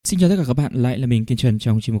Xin chào tất cả các bạn, lại là mình Kiên Trần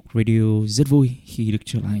trong chuyên mục radio. Rất vui khi được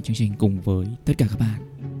trở lại chương trình cùng với tất cả các bạn.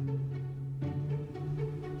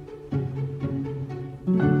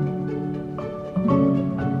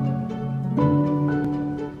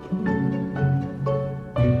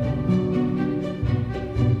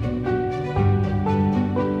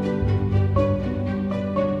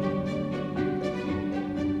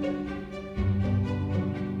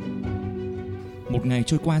 Một ngày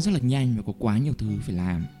trôi qua rất là nhanh và có quá nhiều thứ phải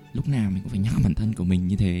làm. Lúc nào mình cũng phải nhắc bản thân của mình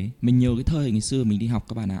như thế. Mình nhớ cái thời ngày xưa mình đi học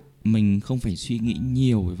các bạn ạ. Mình không phải suy nghĩ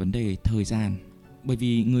nhiều về vấn đề thời gian. Bởi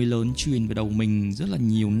vì người lớn truyền vào đầu mình rất là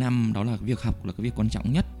nhiều năm, đó là việc học là cái việc quan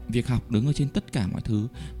trọng nhất. Việc học đứng ở trên tất cả mọi thứ.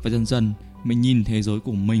 Và dần dần mình nhìn thế giới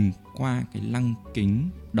của mình qua cái lăng kính.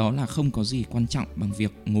 Đó là không có gì quan trọng bằng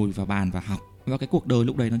việc ngồi vào bàn và học. Và cái cuộc đời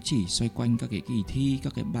lúc đấy nó chỉ xoay quanh các cái kỳ thi,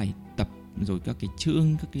 các cái bài tập, rồi các cái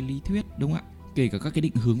chương, các cái lý thuyết, đúng không ạ? Kể cả các cái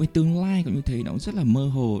định hướng về tương lai cũng như thế, nó rất là mơ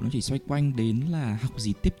hồ. Nó chỉ xoay quanh đến là học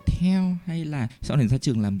gì tiếp theo hay là sau này ra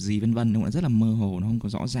trường làm gì vân vân. Nó rất là mơ hồ, nó không có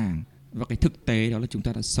rõ ràng. Và cái thực tế đó là chúng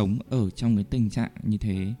ta đã sống ở trong cái tình trạng như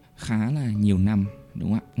thế khá là nhiều năm, đúng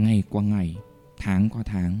không ạ? Ngày qua ngày, tháng qua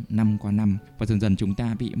tháng, năm qua năm. Và dần dần chúng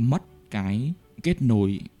ta bị mất cái kết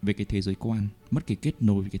nối về cái thế giới quan, mất cái kết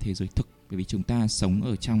nối với cái thế giới thực. Bởi vì chúng ta sống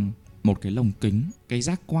ở trong một cái lồng kính, cái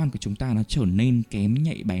giác quan của chúng ta nó trở nên kém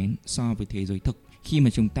nhạy bén so với thế giới thực. Khi mà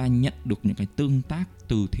chúng ta nhận được những cái tương tác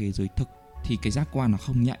từ thế giới thực thì cái giác quan nó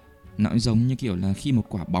không nhạy. Nó giống như kiểu là khi một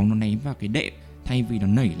quả bóng nó ném vào cái đệm, thay vì nó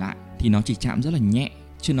nảy lại thì nó chỉ chạm rất là nhẹ,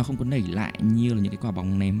 chứ nó không có nảy lại như là những cái quả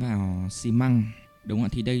bóng ném vào xi măng. Đúng không ạ?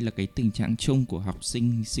 Thì đây là cái tình trạng chung của học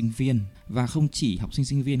sinh, sinh viên. Và không chỉ học sinh,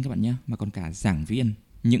 sinh viên các bạn nhé, mà còn cả giảng viên.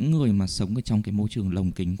 Những người mà sống ở trong cái môi trường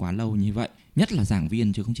lồng kính quá lâu như vậy, nhất là giảng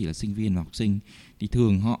viên chứ không chỉ là sinh viên và học sinh, thì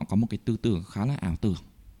thường họ có một cái tư tưởng khá là ảo tưởng.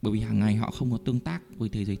 Bởi vì hàng ngày họ không có tương tác với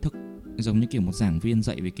thế giới thực. Giống như kiểu một giảng viên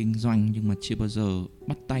dạy về kinh doanh nhưng mà chưa bao giờ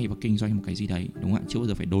bắt tay vào kinh doanh một cái gì đấy, đúng không ạ? Chưa bao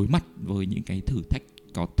giờ phải đối mặt với những cái thử thách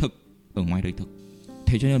có thực ở ngoài đời thực.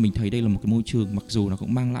 Thế cho nên là mình thấy đây là một cái môi trường mặc dù nó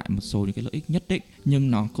cũng mang lại một số những cái lợi ích nhất định,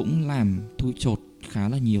 nhưng nó cũng làm thui chột khá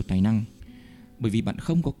là nhiều tài năng. Bởi vì bạn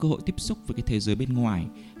không có cơ hội tiếp xúc với cái thế giới bên ngoài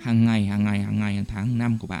hàng ngày, hàng tháng, hàng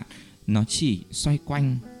năm của bạn. Nó chỉ xoay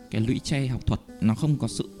quanh cái lũy tre học thuật, nó không có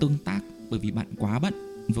sự tương tác. Bởi vì bạn quá bận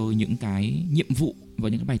với những cái nhiệm vụ,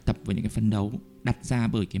 với những cái bài tập, với những cái phấn đấu đặt ra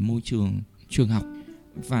bởi cái môi trường học.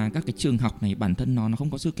 Và các cái trường học này bản thân nó không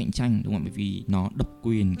có sự cạnh tranh, đúng không? Bởi vì nó độc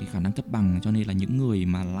quyền cái khả năng cấp bằng, cho nên là những người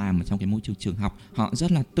mà làm ở trong cái môi trường học họ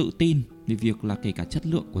rất là tự tin về việc là kể cả chất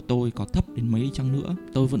lượng của tôi có thấp đến mấy chăng nữa,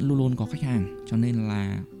 tôi vẫn luôn luôn có khách hàng, cho nên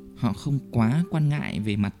là họ không quá quan ngại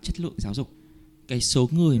về mặt chất lượng giáo dục. Cái số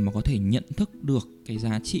người mà có thể nhận thức được cái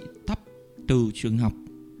giá trị thấp từ trường học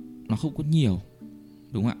nó không có nhiều,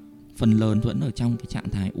 đúng không ạ? Phần lớn vẫn ở trong cái trạng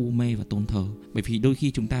thái u mê và tôn thờ. Bởi vì đôi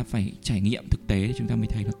khi chúng ta phải trải nghiệm thực tế thì chúng ta mới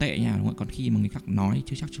thấy nó tệ nha, đúng không ạ? Còn khi mà người khác nói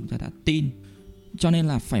chưa chắc chúng ta đã tin. Cho nên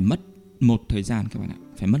là phải mất một thời gian các bạn ạ.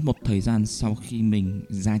 Phải mất một thời gian sau khi mình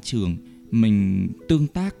ra trường, mình tương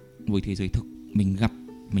tác với thế giới thực, mình gặp,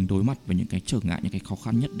 mình đối mặt với những cái trở ngại, những cái khó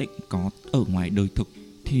khăn nhất định có ở ngoài đời thực,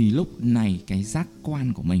 thì lúc này cái giác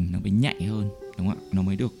quan của mình nó mới nhạy hơn, đúng không ạ? Nó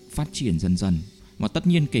mới được phát triển dần dần. Và tất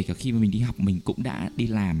nhiên kể cả khi mà mình đi học mình cũng đã đi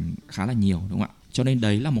làm khá là nhiều, đúng không ạ? Cho nên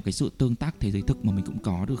đấy là một cái sự tương tác thế giới thực mà mình cũng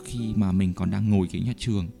có được khi mà mình còn đang ngồi cái nhà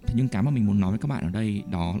trường. Thế nhưng cái mà mình muốn nói với các bạn ở đây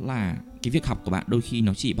đó là cái việc học của bạn đôi khi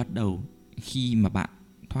nó chỉ bắt đầu khi mà bạn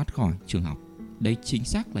thoát khỏi trường học. Đấy chính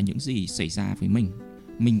xác là những gì xảy ra với mình.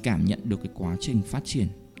 Mình cảm nhận được cái quá trình phát triển,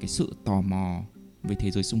 cái sự tò mò về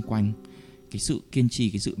thế giới xung quanh, cái sự kiên trì,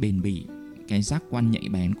 cái sự bền bỉ, cái giác quan nhạy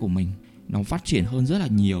bén của mình nó phát triển hơn rất là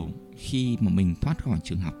nhiều khi mà mình thoát khỏi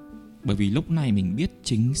trường học. Bởi vì lúc này mình biết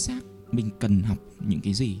chính xác mình cần học những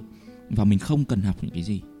cái gì và mình không cần học những cái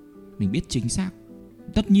gì. Mình biết chính xác.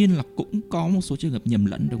 Tất nhiên là cũng có một số trường hợp nhầm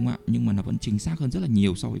lẫn, đúng không ạ? Nhưng mà nó vẫn chính xác hơn rất là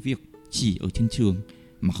nhiều so với việc chỉ ở trên trường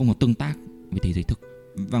mà không có tương tác với thế giới thực.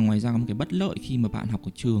 Và ngoài ra có một cái bất lợi khi mà bạn học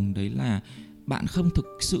ở trường, đấy là bạn không thực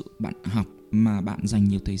sự bạn học mà bạn dành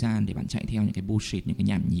nhiều thời gian để bạn chạy theo những cái bullshit, những cái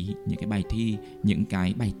nhảm nhí, những cái bài thi, những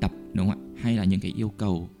cái bài tập, đúng không ạ? Hay là những cái yêu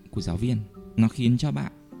cầu của giáo viên. Nó khiến cho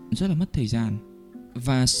bạn rất là mất thời gian.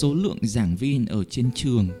 Và số lượng giảng viên ở trên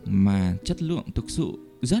trường mà chất lượng thực sự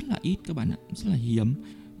rất là ít các bạn ạ, rất là hiếm.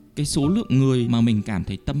 Cái số lượng người mà mình cảm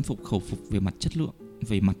thấy tâm phục khẩu phục về mặt chất lượng,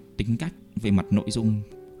 về mặt tính cách, về mặt nội dung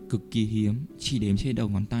cực kỳ hiếm, chỉ đếm trên đầu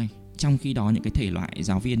ngón tay. Trong khi đó những cái thể loại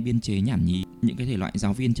giáo viên biên chế nhảm nhí, những cái thể loại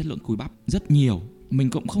giáo viên chất lượng cùi bắp rất nhiều. Mình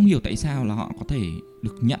cũng không hiểu tại sao là họ có thể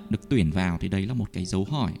được nhận, được tuyển vào, thì đấy là một cái dấu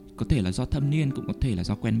hỏi. Có thể là do thâm niên, cũng có thể là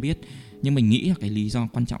do quen biết. Nhưng mình nghĩ là cái lý do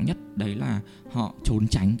quan trọng nhất đấy là họ trốn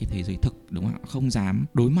tránh cái thế giới thực, đúng không ạ? Không dám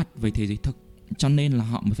đối mặt với thế giới thực. Cho nên là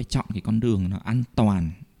họ mới phải chọn cái con đường nó an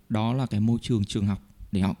toàn. Đó là cái môi trường trường học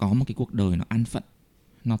để họ có một cái cuộc đời nó an phận,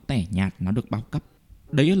 nó tẻ nhạt, nó được bao cấp.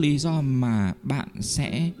 Đấy là lý do mà bạn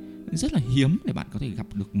sẽ rất là hiếm để bạn có thể gặp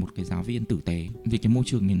được một cái giáo viên tử tế. Vì cái môi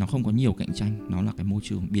trường này nó không có nhiều cạnh tranh, nó là cái môi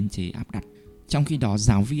trường biên chế áp đặt. Trong khi đó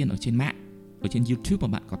giáo viên ở trên mạng, ở trên YouTube mà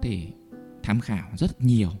bạn có thể tham khảo rất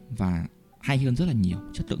nhiều và hay hơn rất là nhiều,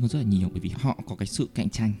 chất lượng hơn rất là nhiều, bởi vì họ có cái sự cạnh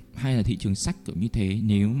tranh. Hay là thị trường sách kiểu như thế,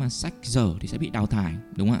 nếu mà sách dở thì sẽ bị đào thải,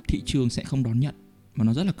 đúng không ạ? Thị trường sẽ không đón nhận, mà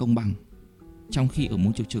nó rất là công bằng. Trong khi ở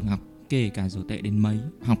môi trường trường học, kể cả giờ tệ đến mấy,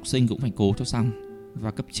 học sinh cũng phải cố cho xong.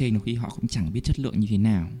 Và cấp trên khi họ cũng chẳng biết chất lượng như thế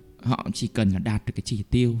nào, họ chỉ cần là đạt được cái chỉ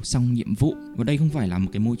tiêu, xong nhiệm vụ. Và đây không phải là một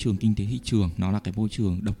cái môi trường kinh tế thị trường, nó là cái môi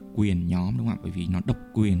trường độc quyền nhóm, đúng không ạ? Bởi vì nó độc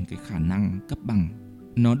quyền cái khả năng cấp bằng,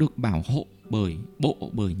 nó được bảo hộ bởi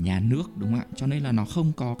bộ, bởi nhà nước, đúng không ạ? Cho nên là nó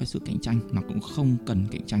không có cái sự cạnh tranh, nó cũng không cần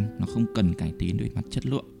cạnh tranh, nó không cần cải tiến về mặt chất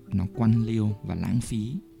lượng, nó quan liêu và lãng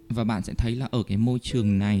phí. Và bạn sẽ thấy là ở cái môi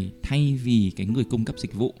trường này, thay vì cái người cung cấp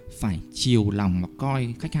dịch vụ phải chiều lòng và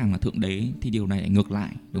coi khách hàng là thượng đế, thì điều này lại ngược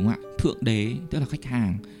lại, đúng không ạ? Thượng đế, tức là khách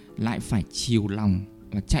hàng, lại phải chiều lòng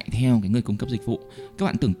và chạy theo cái người cung cấp dịch vụ. Các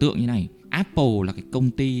bạn tưởng tượng như này, Apple là cái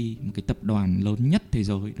công ty, một cái tập đoàn lớn nhất thế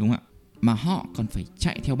giới, đúng không ạ? Mà họ còn phải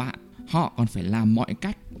chạy theo bạn, họ còn phải làm mọi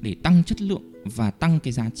cách để tăng chất lượng và tăng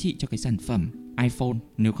cái giá trị cho cái sản phẩm iPhone.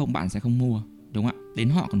 Nếu không bạn sẽ không mua, đúng không ạ? Đến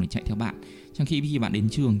họ còn phải chạy theo bạn. Trong khi bạn đến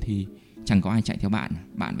trường thì chẳng có ai chạy theo bạn,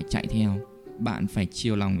 bạn phải chạy theo. Bạn phải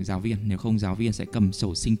chiều lòng giáo viên, nếu không giáo viên sẽ cầm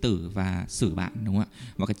sổ sinh tử và xử bạn, đúng không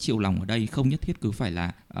ạ? Và cái chiều lòng ở đây không nhất thiết cứ phải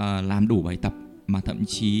là làm đủ bài tập, mà thậm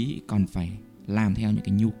chí còn phải làm theo những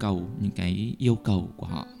cái nhu cầu, những cái yêu cầu của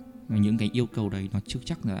họ. Và những cái yêu cầu đấy nó chưa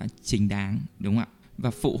chắc là đã chính đáng, đúng không ạ?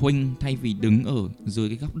 Và phụ huynh thay vì đứng ở dưới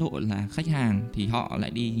cái góc độ là khách hàng thì họ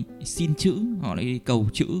lại đi xin chữ, họ lại đi cầu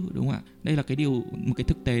chữ, đúng không ạ? Đây là một cái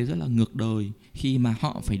thực tế rất là ngược đời, khi mà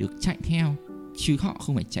họ phải được chạy theo chứ họ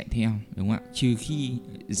không phải chạy theo, đúng không ạ? Trừ khi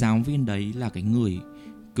giáo viên đấy là cái người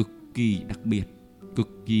cực kỳ đặc biệt,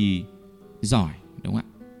 cực kỳ giỏi, đúng không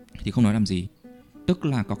ạ? Thì không nói làm gì. Tức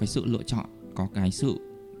là có cái sự lựa chọn, có cái sự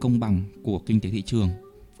công bằng của kinh tế thị trường.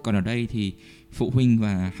 Còn ở đây thì phụ huynh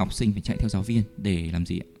và học sinh phải chạy theo giáo viên để làm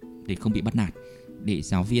gì ạ? Để không bị bắt nạt, để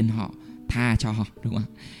giáo viên họ tha cho họ, đúng không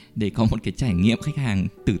ạ? Để có một cái trải nghiệm khách hàng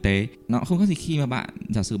tử tế. Nó không có gì khi mà bạn,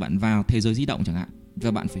 giả sử bạn vào Thế Giới Di Động chẳng hạn,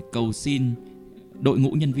 và bạn phải cầu xin đội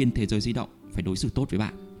ngũ nhân viên Thế Giới Di Động phải đối xử tốt với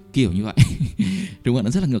bạn, kiểu như vậy. Đúng không ạ? Nó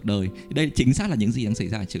rất là ngược đời. Đây chính xác là những gì đang xảy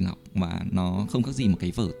ra ở trường học, mà nó không khác gì một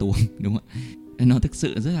cái vở tuồng, đúng không ạ? Nó thực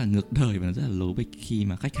sự rất là ngược đời và nó rất là lố bịch khi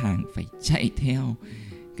mà khách hàng phải chạy theo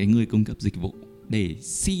cái người cung cấp dịch vụ để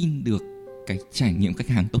xin được cái trải nghiệm khách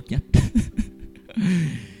hàng tốt nhất.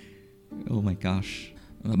 Oh my gosh.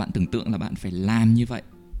 Và bạn tưởng tượng là bạn phải làm như vậy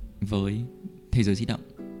với Thế Giới Di Động,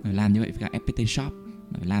 phải làm như vậy với cả FPT Shop,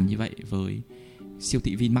 phải làm như vậy với siêu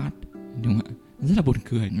thị Vinmart, đúng không ạ? Rất là buồn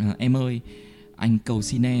cười. Em ơi, anh cầu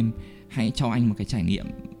xin em hãy cho anh một cái trải nghiệm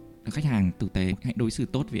khách hàng tử tế, hãy đối xử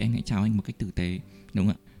tốt với anh, hãy chào anh một cách tử tế, đúng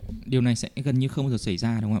không ạ? Điều này sẽ gần như không bao giờ xảy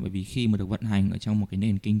ra, đúng không ạ? Bởi vì khi mà được vận hành ở trong một cái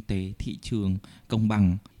nền kinh tế thị trường công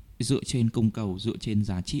bằng, dựa trên cung cầu, dựa trên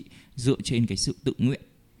giá trị, dựa trên cái sự tự nguyện,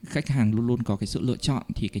 khách hàng luôn luôn có cái sự lựa chọn,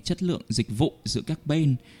 thì cái chất lượng dịch vụ giữa các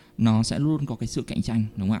bên nó sẽ luôn có cái sự cạnh tranh,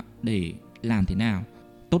 đúng không ạ? Để làm thế nào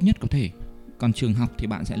tốt nhất có thể. Còn trường học thì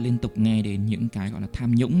bạn sẽ liên tục nghe đến những cái gọi là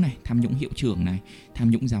tham nhũng này, tham nhũng hiệu trưởng này,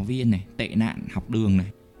 tham nhũng giáo viên này, tệ nạn học đường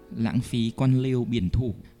này, lãng phí quan liêu biển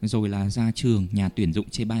thủ, rồi là ra trường nhà tuyển dụng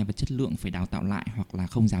chê bai và chất lượng phải đào tạo lại hoặc là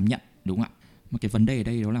không dám nhận, đúng không ạ? Một cái vấn đề ở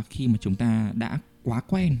đây đó là khi mà chúng ta đã quá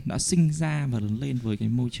quen, đã sinh ra và lớn lên với cái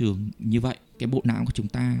môi trường như vậy, cái bộ não của chúng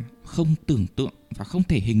ta không tưởng tượng và không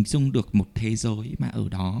thể hình dung được một thế giới mà ở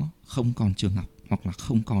đó không còn trường học hoặc là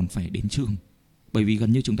không còn phải đến trường. Bởi vì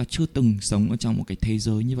gần như chúng ta chưa từng sống ở trong một cái thế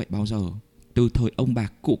giới như vậy bao giờ, từ thời ông bà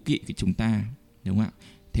cụ kỵ của chúng ta, đúng không ạ?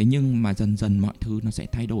 Thế nhưng mà dần dần mọi thứ nó sẽ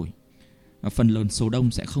thay đổi, và phần lớn số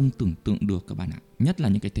đông sẽ không tưởng tượng được các bạn ạ. Nhất là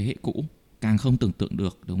những cái thế hệ cũ càng không tưởng tượng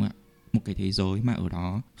được, đúng không ạ? Một cái thế giới mà ở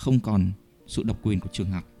đó không còn sự độc quyền của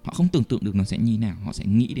trường học, họ không tưởng tượng được nó sẽ như nào. Họ sẽ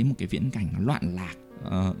nghĩ đến một cái viễn cảnh nó loạn lạc,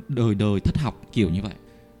 đời đời thất học kiểu như vậy.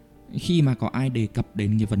 Khi mà có ai đề cập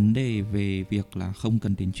đến cái vấn đề về việc là không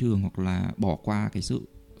cần đến trường hoặc là bỏ qua cái sự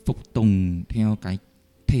phục tùng theo cái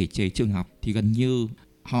thể chế trường học, thì gần như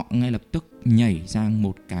họ ngay lập tức nhảy sang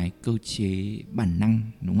một cái cơ chế bản năng,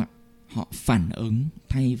 đúng không ạ? Họ phản ứng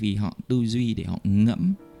thay vì họ tư duy để họ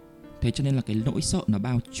ngẫm. Thế cho nên là cái nỗi sợ nó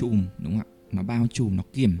bao trùm, đúng không ạ? Nó bao trùm, nó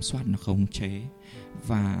kiểm soát, nó khống chế.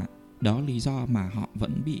 Và đó là lý do mà họ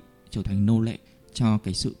vẫn bị trở thành nô lệ cho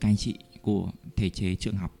cái sự cai trị của thể chế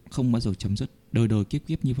trường học, không bao giờ chấm dứt, đời đời kiếp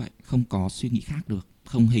kiếp như vậy, không có suy nghĩ khác được,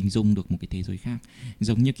 không hình dung được một cái thế giới khác.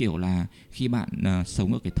 Giống như kiểu là khi bạn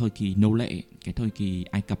sống ở cái thời kỳ nô lệ, cái thời kỳ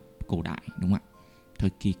Ai Cập cổ đại, đúng không ạ? Thời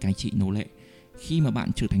kỳ cai trị nô lệ. Khi mà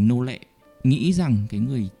bạn trở thành nô lệ, nghĩ rằng cái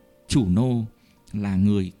người chủ nô là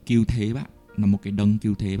người cứu thế bạn, là một cái đấng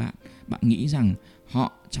cứu thế bạn. Bạn nghĩ rằng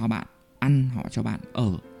họ cho bạn ăn, họ cho bạn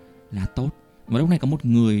ở là tốt. Và lúc này có một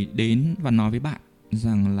người đến và nói với bạn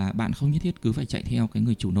rằng là bạn không nhất thiết cứ phải chạy theo cái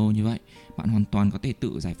người chủ nô như vậy. Bạn hoàn toàn có thể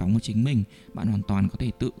tự giải phóng của chính mình. Bạn hoàn toàn có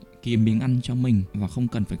thể tự kiếm miếng ăn cho mình và không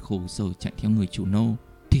cần phải khổ sở chạy theo người chủ nô.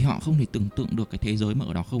 Thì họ không thể tưởng tượng được cái thế giới mà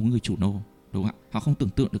ở đó không có người chủ nô, đúng không ạ? Họ không tưởng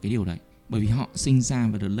tượng được cái điều đấy. Bởi vì họ sinh ra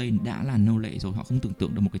và lớn lên đã là nô lệ rồi. Họ không tưởng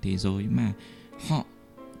tượng được một cái thế giới mà họ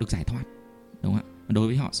được giải thoát, đúng không ạ? Đối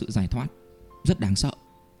với họ sự giải thoát rất đáng sợ.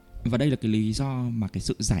 Và đây là cái lý do mà cái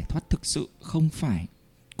sự giải thoát thực sự không phải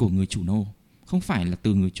của người chủ nô, không phải là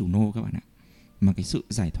từ người chủ nô các bạn ạ, mà cái sự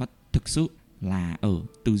giải thoát thực sự là ở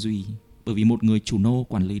tư duy. Bởi vì một người chủ nô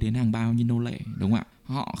quản lý đến hàng bao nhiêu nô lệ, đúng không ạ?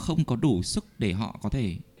 Họ không có đủ sức để họ có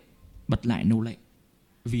thể bật lại nô lệ.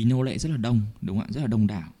 Vì nô lệ rất là đông, đúng không ạ? Rất là đông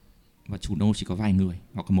đảo. Và chủ nô chỉ có vài người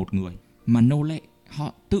hoặc là một người. Mà nô lệ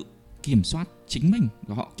họ tự kiểm soát chính mình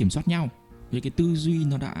và họ kiểm soát nhau. Vì cái tư duy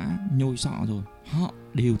nó đã nhồi sọ rồi. Họ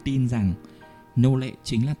đều tin rằng nô lệ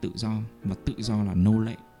chính là tự do và tự do là nô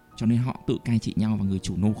lệ. Cho nên họ tự cai trị nhau và người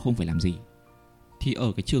chủ nô không phải làm gì. Thì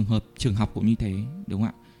ở cái trường học cũng như thế, đúng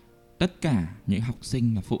không ạ? Tất cả những học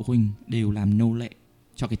sinh và phụ huynh đều làm nô lệ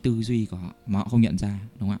cho cái tư duy của họ mà họ không nhận ra,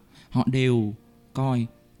 đúng không ạ? Họ đều coi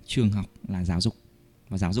trường học là giáo dục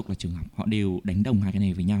và giáo dục là trường học. Họ đều đánh đồng hai cái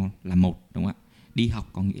này với nhau là một, đúng không ạ? Đi học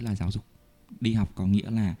có nghĩa là giáo dục, đi học có nghĩa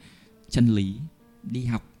là chân lý, đi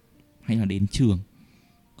học hay là đến trường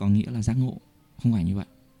có nghĩa là giác ngộ. Không phải như vậy,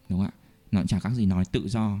 đúng không ạ? Nó chẳng khác gì nói tự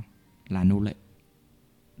do là nô lệ.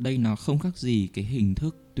 Đây nó không khác gì cái hình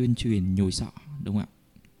thức tuyên truyền nhồi sọ, đúng không ạ?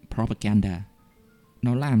 Propaganda.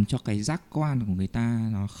 Nó làm cho cái giác quan của người ta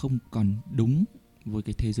nó không còn đúng với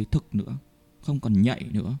cái thế giới thực nữa, không còn nhạy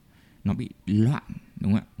nữa. Nó bị loạn,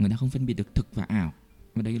 đúng không ạ? Người ta không phân biệt được thực và ảo.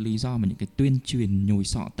 Và đây là lý do mà những cái tuyên truyền nhồi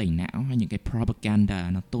sọ tẩy não hay những cái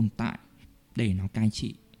propaganda nó tồn tại để nó cai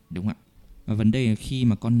trị, đúng không ạ? Và vấn đề là khi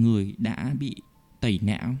mà con người đã bị tẩy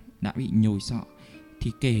não, đã bị nhồi sọ,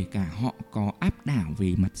 thì kể cả họ có áp đảo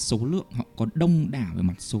về mặt số lượng, họ có đông đảo về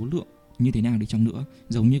mặt số lượng như thế nào đi chăng nữa,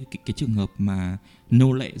 giống như cái trường hợp mà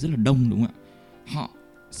nô lệ rất là đông, đúng không ạ? Họ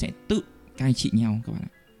sẽ tự cai trị nhau các bạn ạ.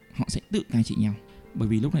 Họ sẽ tự cai trị nhau. Bởi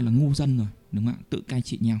vì lúc này là ngu dân rồi, đúng không ạ? Tự cai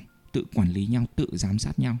trị nhau, tự quản lý nhau, tự giám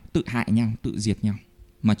sát nhau, tự hại nhau, tự diệt nhau.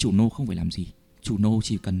 Mà chủ nô không phải làm gì. Chủ nô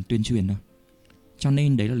chỉ cần tuyên truyền thôi. Cho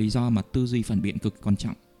nên đấy là lý do mà tư duy phản biện cực quan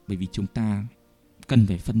trọng. Bởi vì chúng ta cần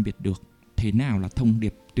phải phân biệt được thế nào là thông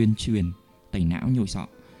điệp tuyên truyền tẩy não nhồi sọ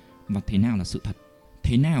và thế nào là sự thật,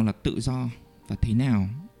 thế nào là tự do và thế nào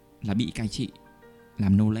là bị cai trị,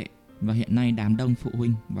 làm nô lệ. Và hiện nay đám đông phụ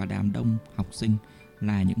huynh và đám đông học sinh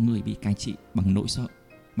là những người bị cai trị bằng nỗi sợ,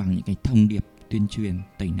 bằng những cái thông điệp tuyên truyền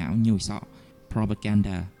tẩy não nhồi sọ,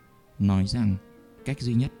 propaganda, nói rằng cách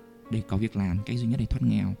duy nhất để có việc làm, cách duy nhất để thoát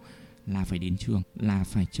nghèo là phải đến trường, là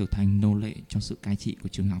phải trở thành nô lệ cho sự cai trị của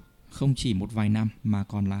trường học. Không chỉ một vài năm mà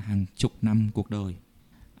còn là hàng chục năm cuộc đời.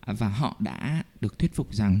 Và họ đã được thuyết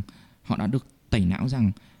phục rằng, họ đã được tẩy não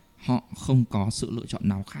rằng họ không có sự lựa chọn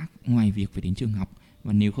nào khác ngoài việc phải đến trường học.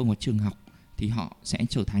 Và nếu không có trường học thì họ sẽ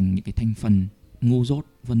trở thành những cái thành phần ngu dốt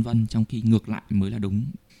vân vân, trong khi ngược lại mới là đúng.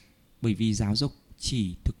 Bởi vì giáo dục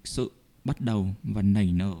chỉ thực sự bắt đầu và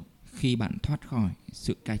nảy nở khi bạn thoát khỏi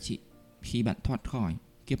sự cai trị, khi bạn thoát khỏi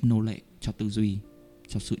kiếp nô lệ cho tư duy,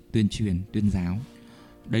 cho sự tuyên truyền, tuyên giáo.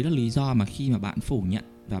 Đấy là lý do mà khi mà bạn phủ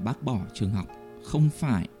nhận và bác bỏ trường học, không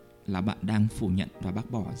phải là bạn đang phủ nhận và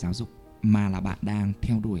bác bỏ giáo dục, mà là bạn đang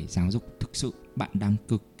theo đuổi giáo dục thực sự. Bạn đang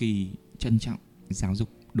cực kỳ trân trọng giáo dục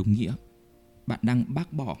đúng nghĩa. Bạn đang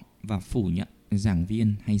bác bỏ và phủ nhận giảng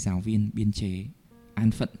viên hay giáo viên biên chế,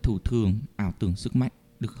 an phận thủ thường, ảo tưởng sức mạnh,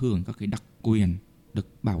 được hưởng các cái đặc quyền,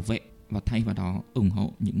 được bảo vệ, và thay vào đó ủng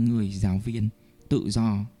hộ những người giáo viên tự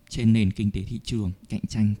do trên nền kinh tế thị trường, cạnh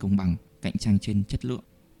tranh công bằng, cạnh tranh trên chất lượng.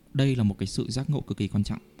 Đây là một cái sự giác ngộ cực kỳ quan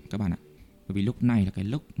trọng các bạn ạ. Bởi vì lúc này là cái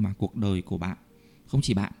lúc mà cuộc đời của bạn, không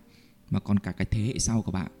chỉ bạn mà còn cả cái thế hệ sau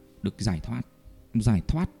của bạn được giải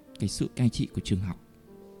thoát cái sự cai trị của trường học,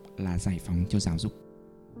 là giải phóng cho giáo dục.